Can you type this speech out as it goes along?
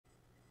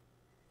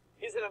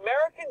He's an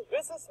American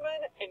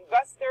businessman,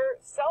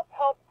 investor,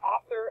 self-help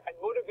author, and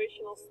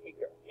motivational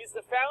speaker. He's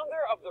the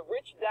founder of the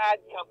Rich Dad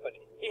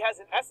Company. He has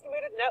an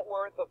estimated net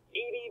worth of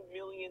 $80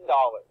 million.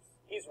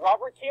 He's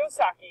Robert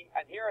Kiyosaki,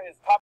 and here are his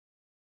top...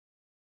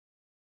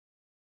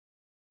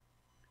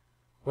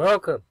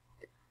 Welcome.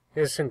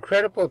 This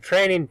incredible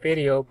training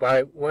video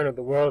by one of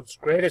the world's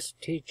greatest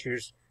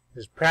teachers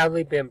has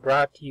proudly been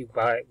brought to you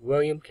by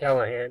William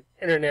Callahan,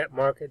 Internet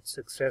Market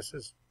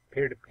Successes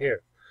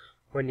Peer-to-Peer.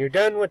 When you're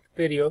done with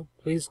the video,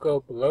 please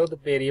go below the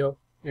video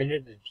into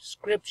the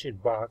description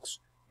box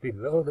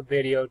below the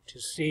video to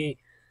see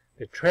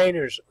the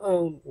trainer's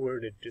own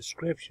worded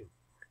description.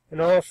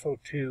 And also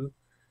to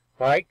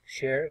like,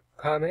 share,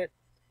 comment,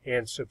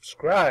 and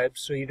subscribe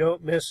so you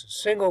don't miss a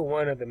single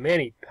one of the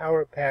many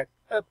power-packed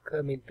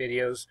upcoming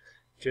videos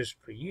just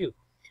for you.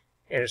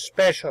 And a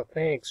special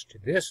thanks to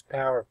this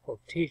powerful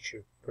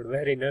teacher for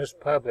letting us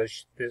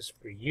publish this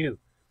for you.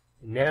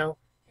 And now,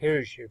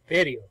 here's your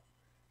video.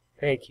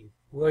 Thank you.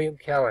 William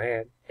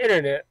Callahan,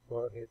 Internet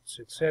Market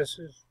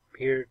Successes,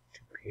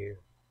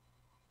 Peer-to-Peer.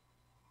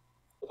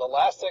 The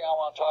last thing I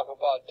want to talk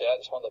about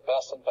debt is one of the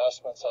best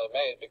investments I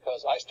made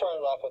because I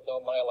started off with no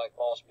money like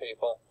most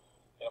people.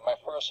 My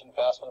first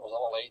investment was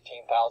a little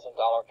 $18,000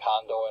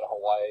 condo in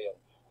Hawaii,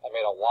 and I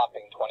made a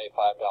whopping $25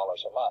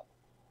 a month.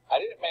 I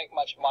didn't make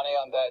much money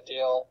on that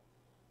deal,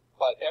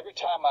 but every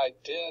time I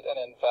did an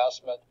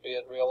investment, be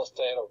it real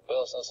estate or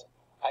business,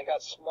 I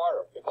got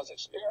smarter because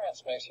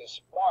experience makes you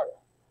smarter.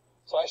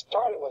 So I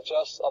started with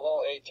just a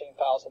little $18,000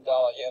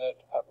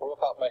 unit. I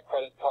broke out my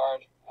credit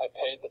card. I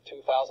paid the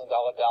 $2,000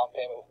 down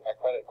payment with my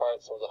credit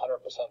card, so it was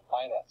 100%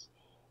 finance.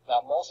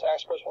 Now, most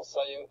experts will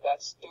say you,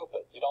 that's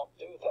stupid. You don't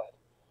do that.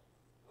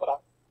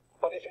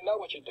 But if you know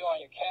what you're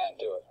doing, you can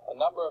do it. A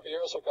number of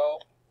years ago,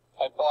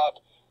 I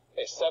bought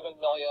a $7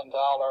 million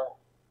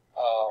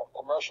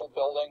commercial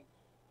building.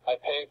 I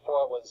paid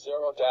for it with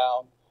 $0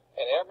 down.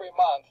 And every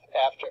month,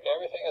 after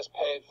everything is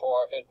paid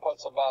for, it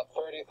puts about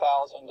 $30,000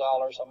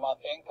 a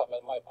month income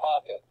in my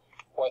pocket,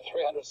 or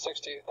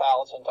 $360,000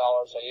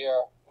 a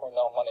year for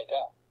no money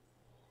down.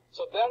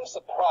 So that is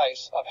the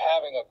price of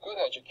having a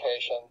good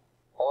education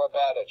or a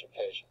bad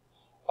education.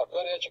 A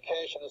good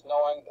education is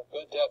knowing the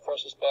good debt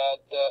versus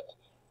bad debt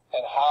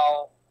and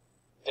how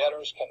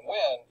debtors can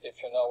win if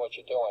you know what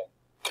you're doing.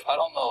 I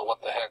don't know what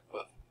the heck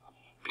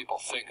people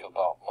think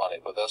about money,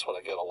 but that's what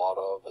I get a lot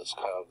of, is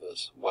kind of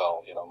this,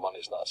 well,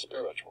 money's not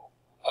spiritual.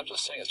 I'm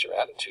just saying it's your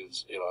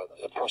attitudes,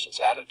 a person's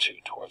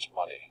attitude towards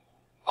money.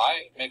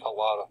 I make a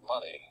lot of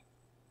money,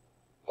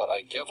 but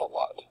I give a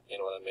lot, you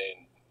know what I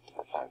mean?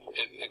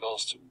 It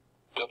goes to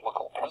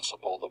biblical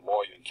principle, the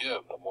more you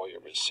give, the more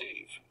you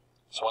receive.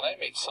 So when I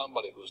meet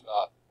somebody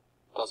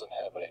doesn't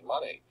have any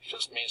money, it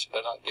just means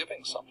they're not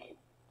giving something.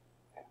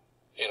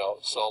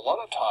 So a lot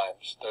of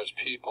times there's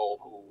people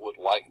who would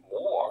like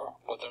more,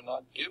 but they're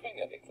not giving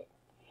anything.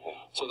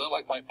 So they're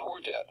like my poor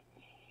dad.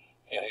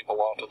 He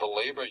belonged to the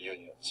labor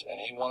unions, and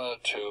he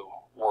wanted to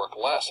work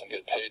less and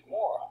get paid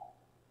more.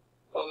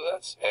 Well,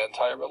 that's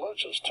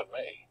anti-religious to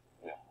me.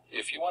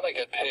 If you want to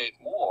get paid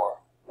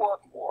more,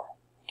 work more,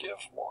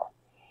 give more.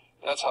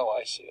 That's how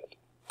I see it.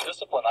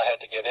 Discipline I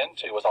had to get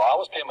into was I'll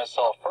always pay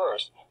myself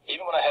first,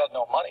 even when I had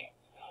no money.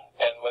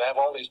 And when I have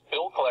all these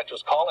bill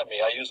collectors calling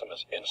me, I use them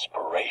as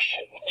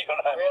inspiration. You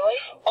know what I mean? Really?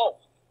 Oh,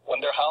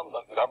 when they're hounding,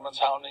 the government's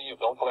hounding you,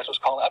 bill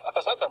collectors calling,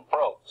 because I've been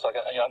broke, so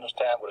you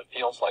understand what it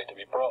feels like to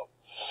be broke.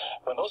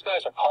 When those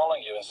guys are calling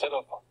you, instead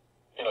of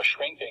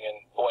shrinking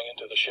and going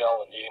into the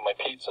shell and eating my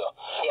pizza,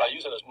 I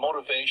use it as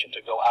motivation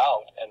to go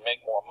out and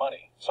make more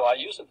money. So I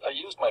used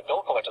my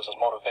bill collectors as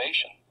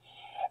motivation,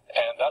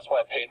 and that's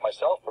why I paid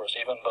myself first,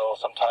 even though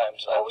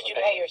sometimes What would you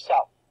pay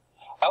yourself?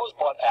 I always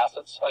bought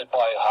assets. I'd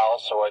buy a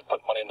house, or I'd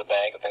put money in the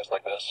bank and things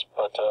like this.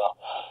 But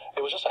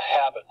it was just a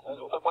habit.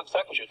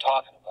 Exactly what you're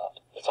talking about.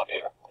 It's up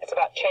here. It's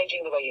about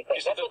changing the way you think.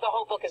 That's what the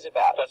whole book is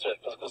about. That's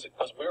it.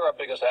 Because we're our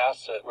biggest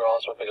asset. We're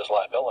also our biggest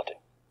liability.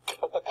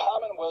 But the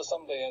common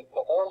wisdom, the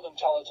old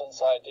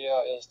intelligence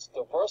idea is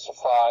to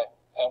diversify.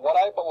 And what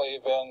I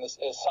believe in is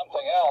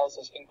something else,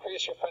 is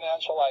increase your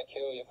financial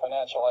IQ, your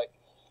financial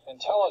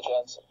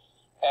intelligence,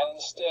 and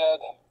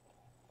instead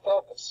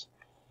focus.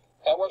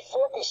 And what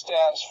focus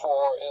stands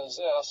for is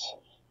this.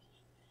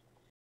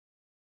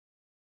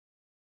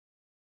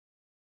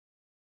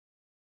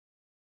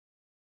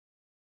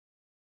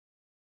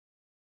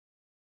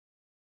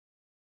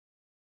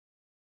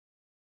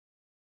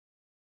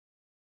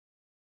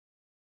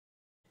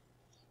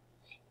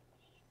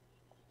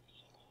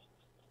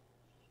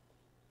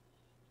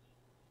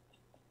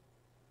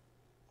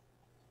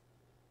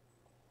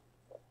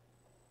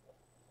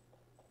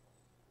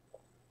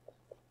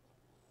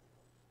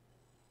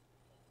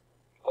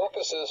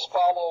 Focus is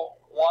follow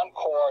one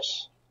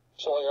course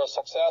till you're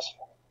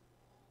successful.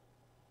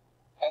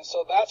 And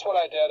so that's what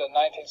I did in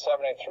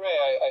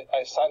 1973.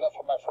 I signed up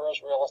for my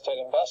first real estate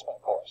investment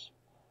course.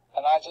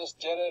 And I just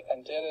did it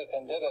and did it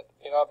and did it.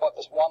 I bought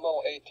this one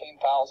little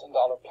 $18,000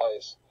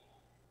 place.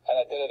 And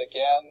I did it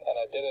again, and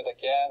I did it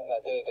again, and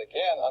I did it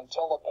again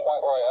until the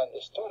point where I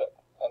understood it.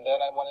 And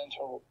then I went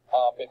into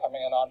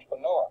becoming an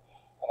entrepreneur.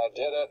 And I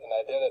did it, and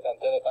I did it, and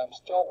did it, and I'm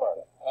still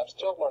learning. I'm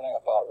still learning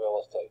about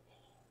real estate.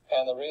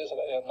 And the reason,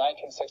 in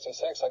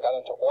 1966, I got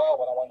into oil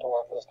when I went to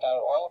work for the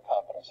Standard Oil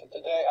Company. So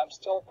today, I'm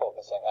still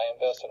focusing. I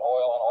invest in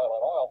oil and oil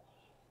and oil,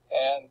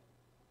 and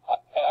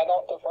I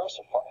don't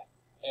diversify.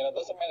 You know, it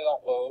doesn't mean I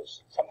don't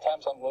lose.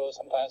 Sometimes I lose,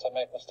 sometimes I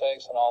make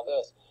mistakes and all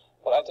this.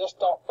 But I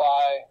just don't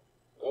buy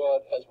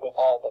good as with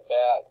all the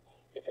bad.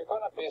 If you're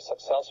going to be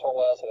successful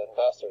as an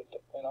investor,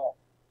 you know,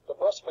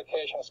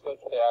 diversification is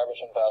good for the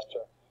average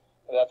investor.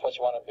 If that's what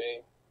you want to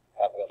be,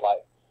 have a good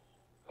life.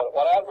 But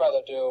what I'd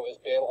rather do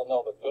is be able to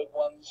know the good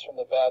ones from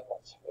the bad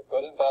ones, the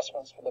good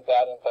investments from the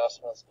bad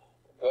investments,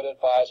 the good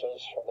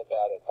advisors from the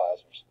bad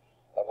advisors,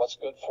 and what's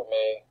good for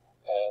me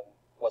and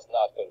what's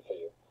not good for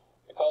you.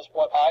 Because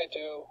what I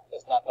do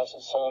is not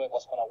necessarily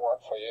what's going to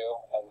work for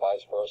you, and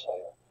vice versa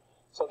here.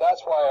 So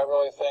that's why I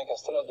really think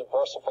instead of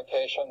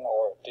diversification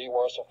or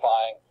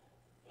diversifying,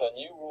 the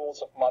new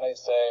rules of money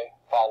say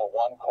follow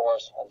one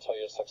course until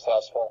you're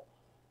successful,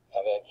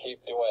 and then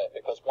keep doing it.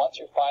 Because once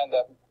you find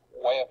that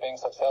way of being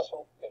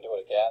successful, you can do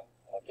it again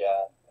and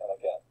again and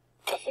again.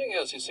 The thing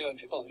is, you see, when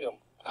people,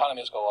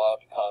 economies go up,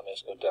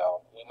 economies go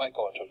down, we might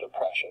go into a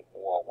depression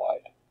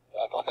worldwide.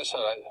 Like I said,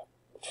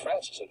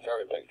 France is in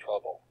very big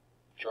trouble.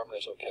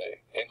 Germany's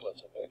okay.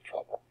 England's in big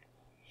trouble.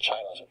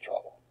 China's in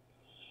trouble.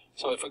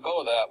 So if we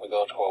go that, we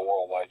go to a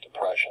worldwide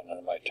depression, and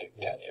it might take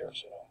 10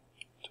 years,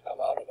 to come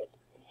out of it.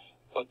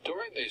 But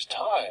during these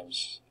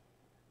times,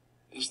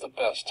 is the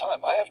best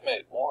time. I have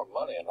made more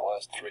money in the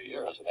last 3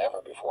 years than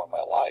ever before in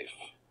my life.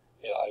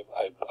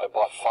 I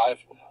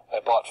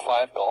bought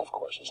five golf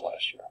courses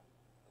last year.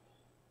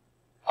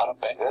 Out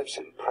of bank. That's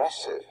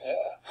impressive.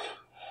 Yeah.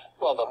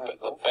 Well,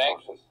 the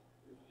bank.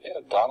 Yeah,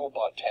 Donald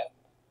bought 10.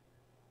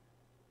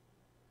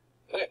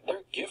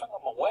 They're giving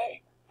them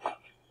away.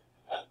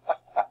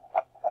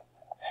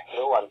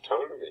 No one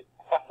told me.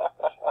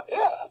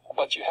 Yeah,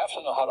 but you have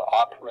to know how to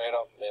operate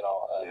them. Yeah.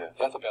 You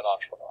have to be an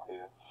entrepreneur.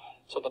 Yeah.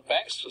 So the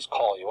banks just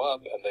call you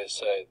up and they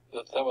say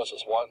that there was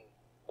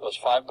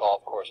 5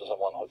 golf courses and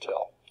 1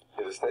 hotel.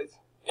 In the States?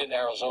 In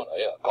Arizona,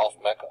 yeah, Golf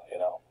Mecca,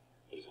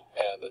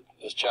 And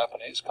this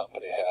Japanese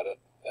company had it,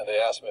 and they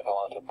asked me if I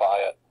wanted to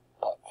buy it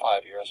about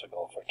 5 years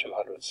ago for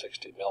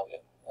 $260 million.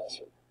 I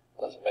said,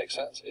 doesn't make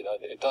sense.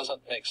 It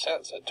doesn't make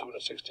sense at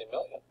 $260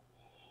 million.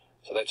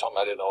 So they told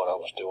me I didn't know what I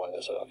was doing.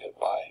 They said, okay,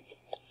 buy.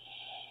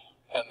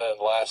 And then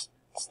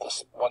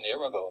 1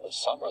 year ago, this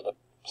summer, the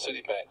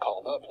Citibank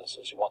called up and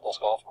says, you want those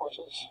golf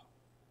courses?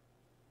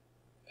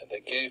 And they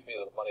gave me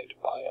the money to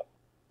buy them.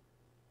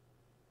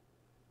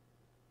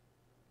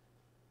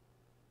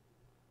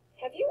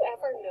 Have you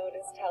ever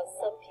noticed how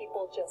some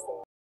people just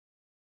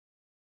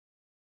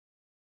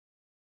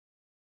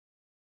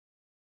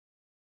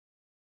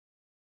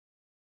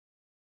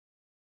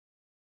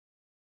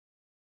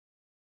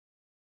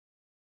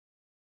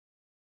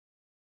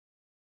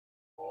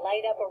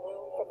light up a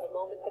room from the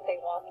moment that they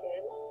walk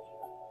in?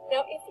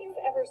 Now, if you've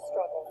ever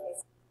struggled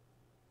with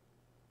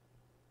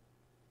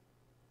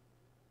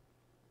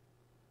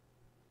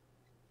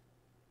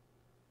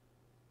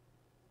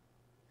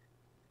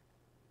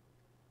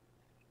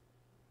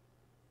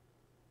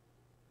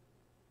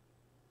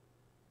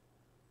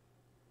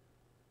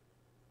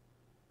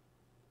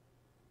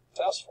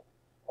successful,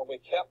 but we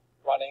kept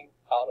running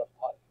out of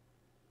money.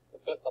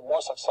 The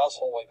more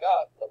successful we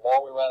got, the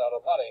more we ran out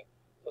of money.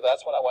 So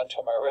that's when I went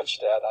to my rich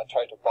dad and I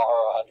tried to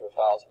borrow $100,000,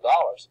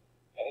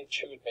 and he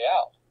chewed me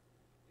out.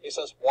 He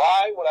says,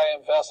 why would I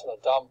invest in a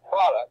dumb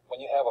product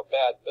when you have a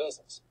bad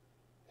business?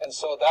 And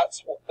so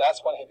that's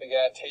when he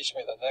began teaching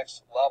me the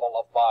next level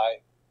of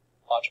my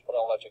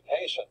entrepreneurial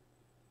education.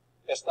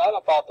 It's not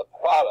about the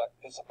product,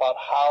 it's about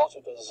how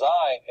to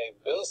design a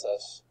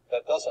business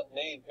that doesn't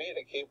need me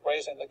to keep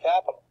raising the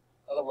capital.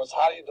 In other words,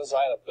 how do you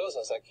design a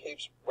business that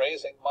keeps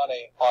raising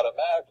money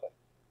automatically?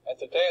 And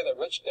today, the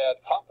Rich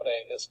Dad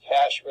company is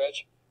cash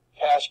rich.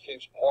 Cash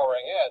keeps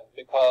pouring in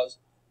because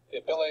the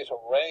ability to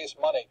raise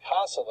money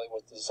constantly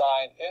was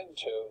designed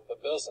into the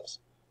business.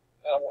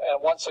 And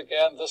once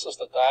again, this is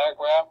the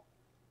diagram.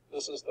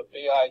 This is the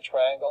BI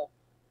triangle.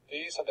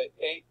 These are the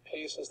 8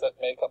 pieces that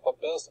make up a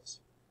business.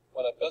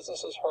 When a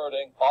business is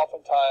hurting,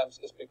 oftentimes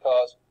it's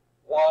because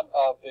one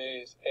of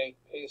these 8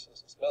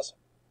 pieces is missing.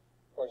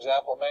 For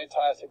example, many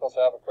times people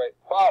have a great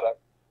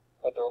product,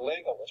 but their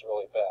legal is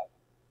really bad,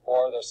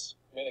 or their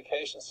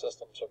communication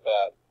systems are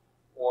bad,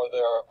 or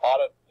their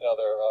audit,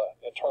 their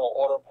internal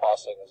order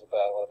processing is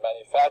bad, or the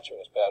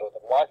manufacturing is bad, or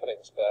the marketing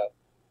is bad,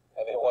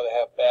 or they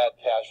have bad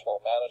cash flow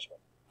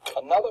management.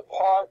 Another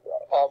part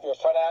of your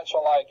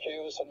financial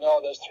IQ is to know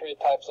there's 3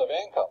 types of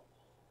income.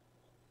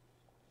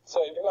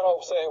 So if you're going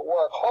to say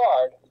work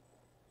hard,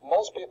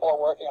 most people are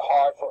working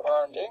hard for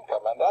earned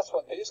income, and that's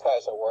what these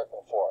guys are working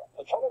for.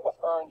 The trouble with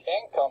earned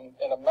income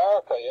in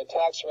America, your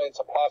tax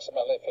rate's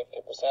approximately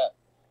 50%,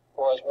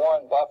 whereas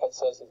Warren Buffett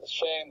says it's a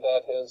shame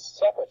that his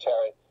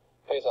secretary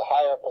pays a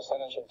higher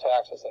percentage in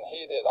taxes than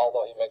he did,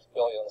 although he makes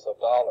billions of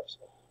dollars.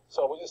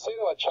 So when you say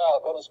to a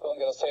child, go to school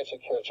and get a safe,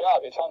 secure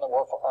job, you tell them to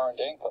work for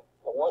earned income,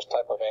 the worst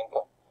type of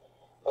income.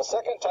 The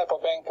second type of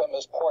income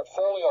is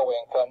portfolio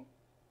income.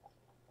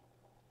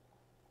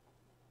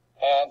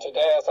 And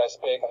today, as I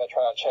speak, and they're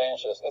trying to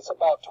change this, it's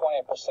about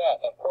 20%.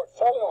 And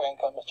portfolio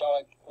income is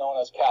generally known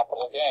as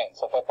capital gain.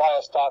 So if I buy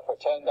a stock for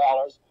 $10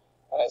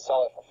 and I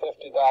sell it for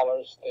 $50,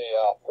 the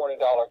 $40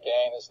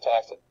 gain is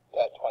taxed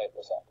at 20%.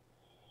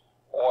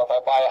 Or if I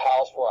buy a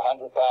house for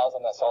 $100,000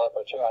 and I sell it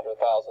for $200,000,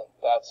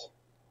 that's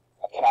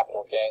a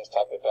capital gains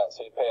type event.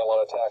 So you pay a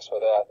lot of tax for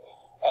that.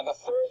 And the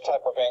third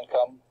type of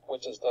income,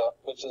 which is the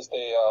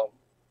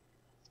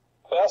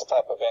best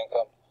type of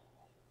income,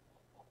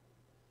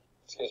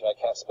 excuse me, I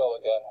can't spell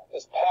again,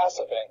 is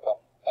passive income.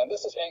 And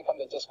this is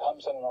income that just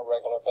comes in on a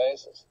regular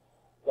basis.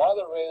 One of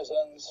the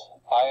reasons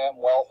I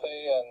am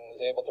wealthy and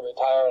is able to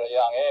retire at a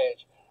young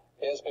age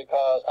is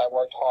because I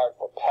worked hard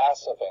for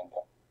passive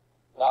income,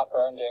 not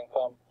earned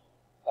income.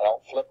 I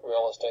don't flip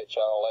real estate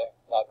generally,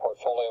 not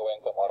portfolio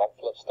income. I don't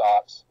flip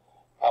stocks.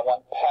 I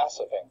want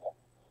passive income.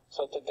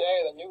 So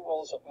today, the new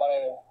rules of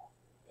money,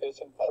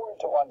 it's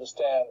important to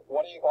understand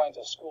what are you going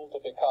to school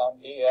to become,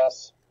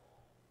 ES,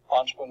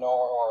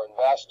 entrepreneur or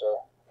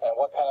investor, and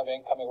what kind of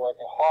income you're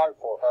working hard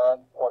for,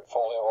 earn,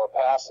 portfolio, or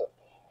passive.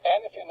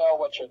 And if you know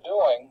what you're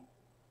doing,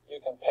 you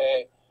can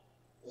pay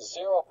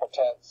 0%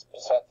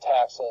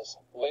 taxes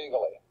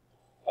legally.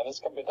 And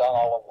this can be done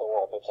all over the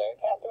world. People say,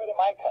 you can't do it in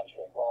my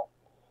country. Well,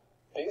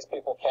 these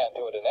people can't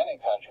do it in any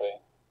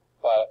country,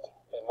 but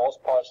in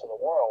most parts of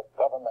the world,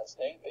 governments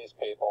need these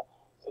people.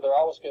 So they're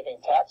always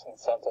giving tax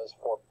incentives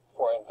for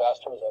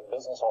investors and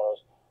business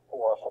owners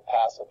who are for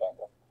passive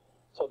income.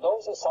 So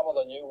those are some of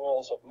the new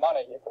rules of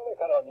money. You've really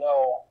got to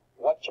know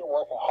what you're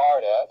working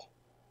hard at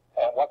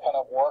and what kind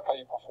of work are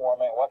you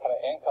performing, what kind of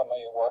income are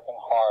you working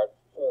hard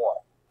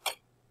for.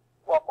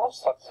 Well,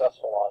 most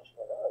successful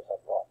entrepreneurs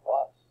have gone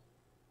bust.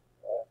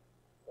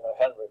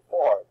 Henry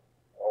Ford,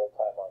 an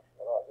old-time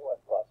entrepreneur, he went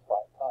bust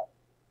 5 times.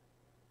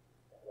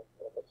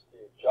 Look at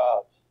Steve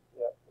Jobs.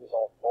 Yeah, his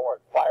own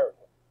board fired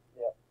him.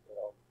 Yeah,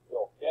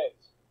 Bill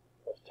Gates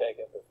was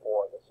taken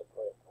before the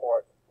Supreme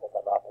Court for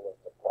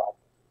monopolistic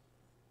practices.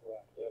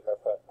 Yeah. Even my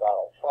friend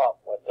Donald Trump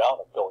went down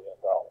 $1 billion.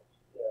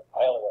 Yeah,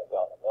 I only went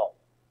down $1 million.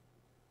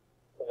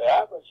 So the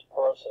average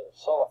person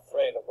is so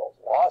afraid of those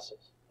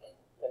losses,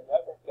 they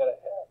never get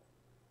ahead.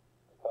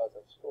 Because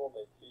in school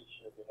they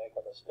teach you if you make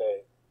a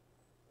mistake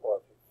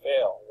or if you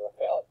fail, you're a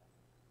failure.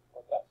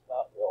 But that's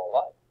not real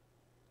life.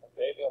 A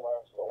baby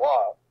learns to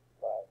walk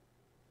by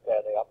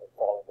standing up and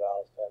falling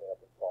down, standing up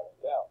and falling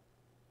down.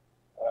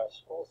 And our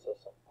school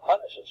system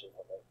punishes you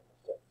for making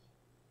mistakes.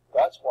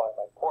 That's why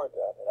my poor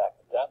dad, an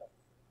academic,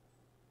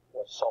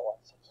 was so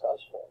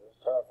unsuccessful. He was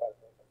terrified of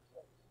making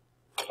mistakes.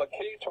 The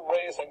key to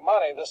raising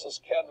money, this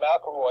is Ken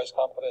McElroy's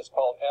company. It's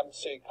called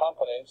MC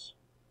Companies.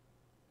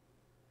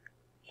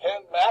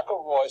 Ken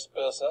McElroy's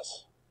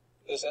business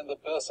is in the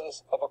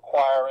business of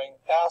acquiring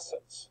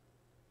assets.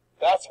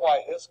 That's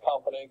why his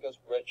company gets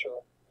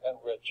richer and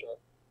richer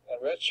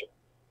and richer.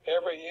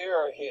 Every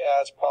year, he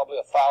adds probably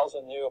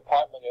 1,000 new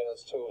apartment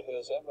units to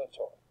his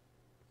inventory.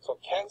 So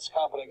Ken's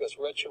company gets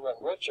richer and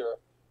richer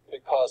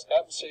because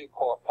MC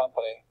Corp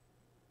company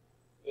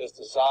is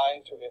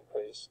designed to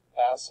increase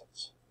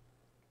assets.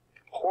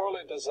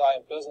 Poorly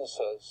designed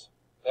businesses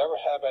never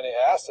have any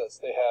assets.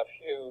 They have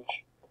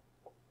huge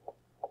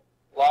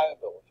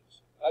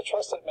liabilities. I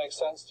trust that makes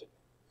sense to you.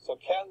 So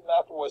Ken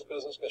McElroy's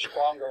business gets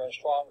stronger and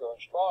stronger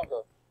and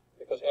stronger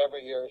because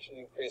every year he's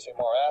increasing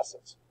more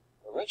assets.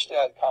 The Rich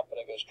Dad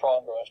company gets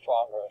stronger and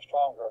stronger and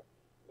stronger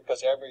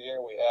because every year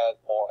we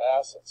add more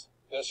assets.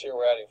 This year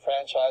we're adding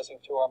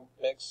franchising to our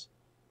mix.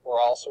 We're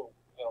also,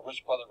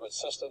 Rich Brother, Rich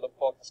Sister, the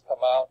book has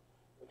come out.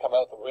 We come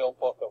out with the real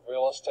book of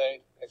real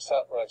estate,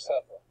 etc.,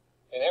 etc.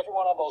 And every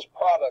one of those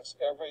products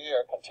every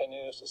year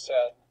continues to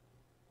send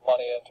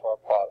money into our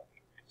product.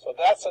 So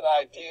that's an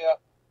idea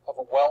of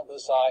a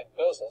well-designed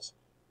business.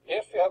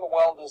 If you have a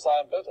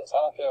well-designed business,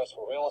 I don't care if it's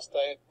for real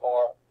estate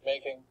or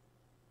making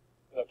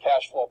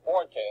cash flow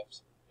board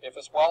games, if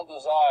it's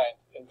well-designed,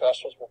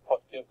 investors will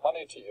give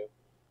money to you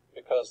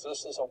because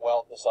this is a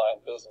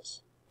well-designed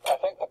business. I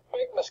think the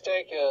big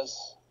mistake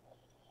is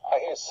I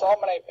hear so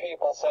many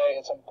people say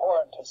it's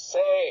important to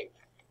save.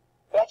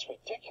 That's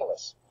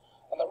ridiculous.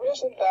 And the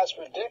reason that's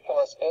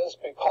ridiculous is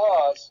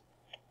because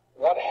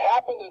what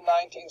happened in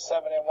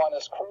 1971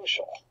 is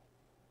crucial.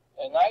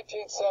 In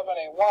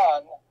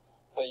 1971,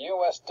 the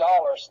U.S.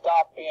 dollar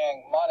stopped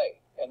being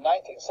money. In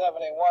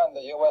 1971,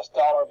 the U.S.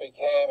 dollar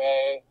became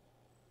a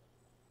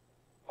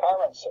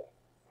currency.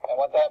 And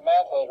what that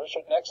meant was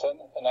Richard Nixon,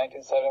 in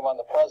 1971,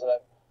 the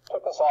president,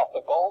 took us off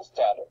the gold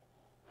standard.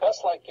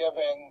 That's like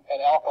giving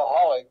an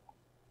alcoholic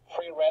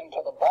free rein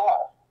to the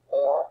bar.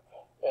 Or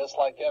it's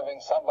like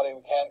giving somebody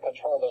who can't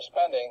control their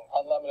spending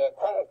unlimited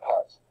credit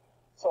cards.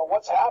 So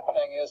what's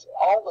happening is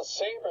all the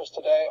savers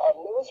today are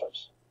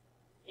losers.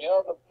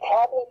 The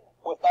problem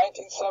with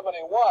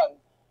 1971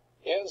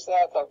 is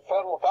that the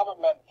federal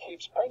government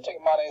keeps printing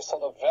money, so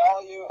the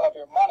value of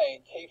your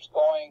money keeps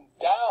going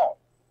down.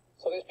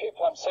 So these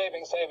people are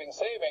saving,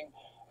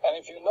 and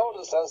if you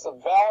notice, as the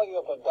value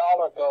of the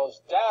dollar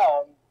goes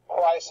down,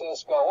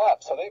 prices go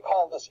up. So they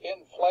call this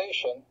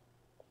inflation.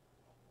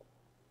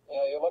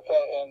 You look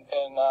at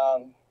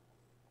in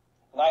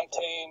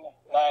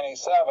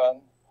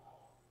 1997,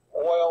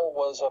 oil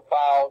was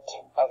about,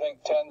 I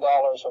think, $10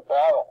 a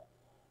barrel.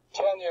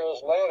 10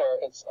 years later,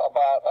 it's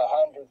about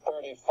 135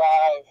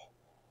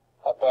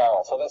 a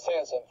barrel. So they say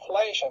it's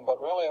inflation,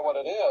 but really what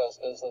it is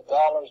the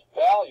dollar's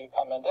value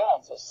coming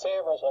down. So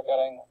savers are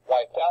getting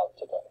wiped out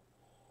today.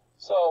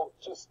 So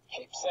just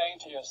keep saying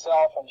to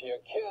yourself and to your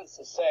kids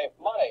to save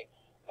money.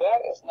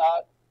 That is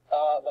not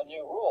the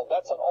new rule.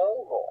 That's an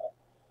old rule.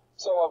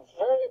 So a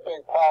very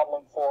big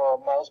problem for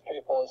most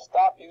people is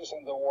stop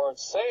using the word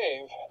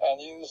save and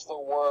use the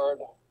word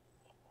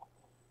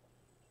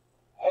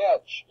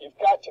hedge. You've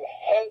got to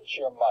hedge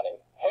your money,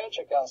 hedge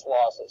against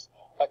losses.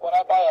 Like when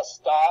I buy a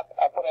stock,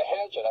 I put a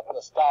hedge in. I put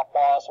a stop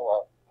loss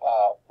or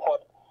a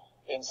put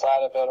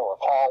inside of it or a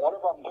call,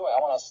 whatever I'm doing.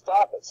 I want to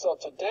stop it. So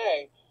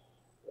today,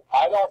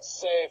 I don't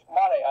save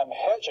money. I'm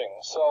hedging.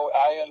 So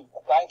in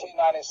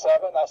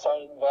 1997, I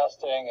started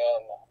investing in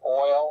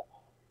oil,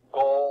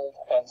 gold,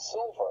 and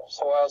silver.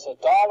 So as the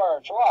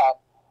dollar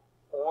dropped,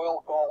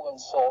 oil, gold,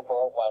 and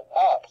silver went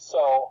up.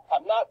 So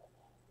I'm not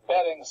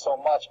betting so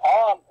much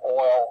on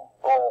oil,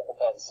 gold,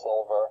 and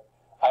silver.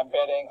 I'm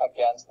betting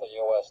against the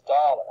U.S.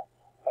 dollar.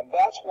 And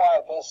that's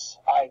why this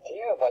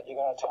idea that you're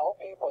going to tell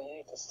people you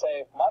need to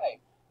save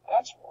money,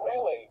 that's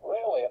really,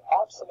 really an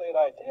obsolete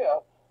idea,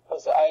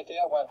 because the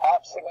idea went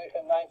obsolete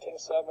in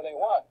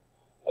 1971.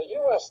 The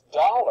U.S.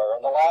 dollar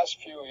in the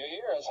last few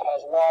years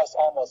has lost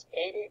almost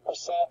 80%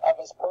 of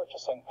its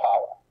purchasing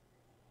power.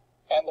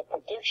 And the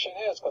prediction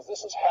is, because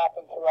this has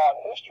happened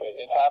throughout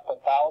history, it happened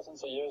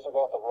thousands of years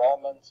ago with the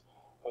Romans,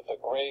 with the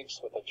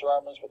Greeks, with the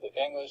Germans, with the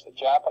English, the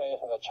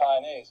Japanese, and the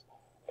Chinese.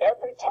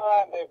 Every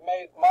time they've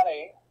made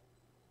money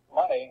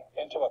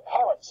into a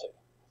currency,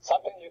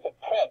 something you can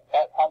print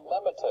at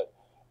unlimited,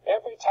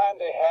 every time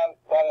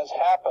that has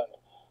happened,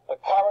 the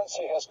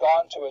currency has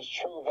gone to its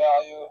true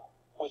value,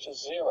 which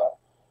is zero.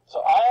 So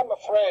I am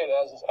afraid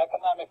as this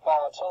economic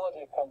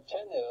volatility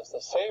continues,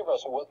 the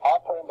savers who were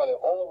operating by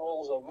the old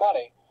rules of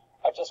money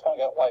are just going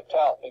to get wiped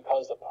out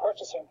because the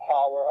purchasing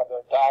power of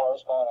their dollar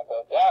is going to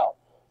go down.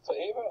 So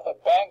even if the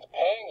bank's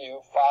paying you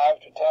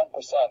 5 to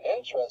 10%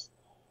 interest,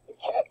 you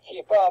can't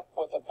keep up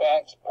with the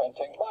banks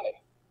printing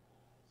money.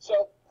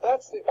 So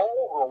that's the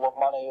old rule of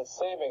money, is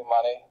saving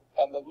money,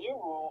 and the new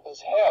rule is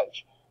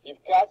hedge.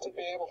 You've got to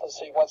be able to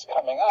see what's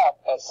coming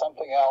up as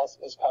something else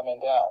is coming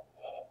down.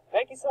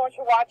 Thank you so much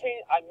for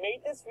watching. I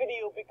made this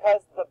video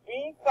because the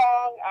B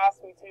Thong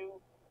asked me to.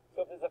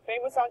 So if there's a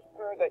famous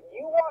entrepreneur that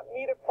you want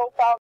me to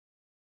profile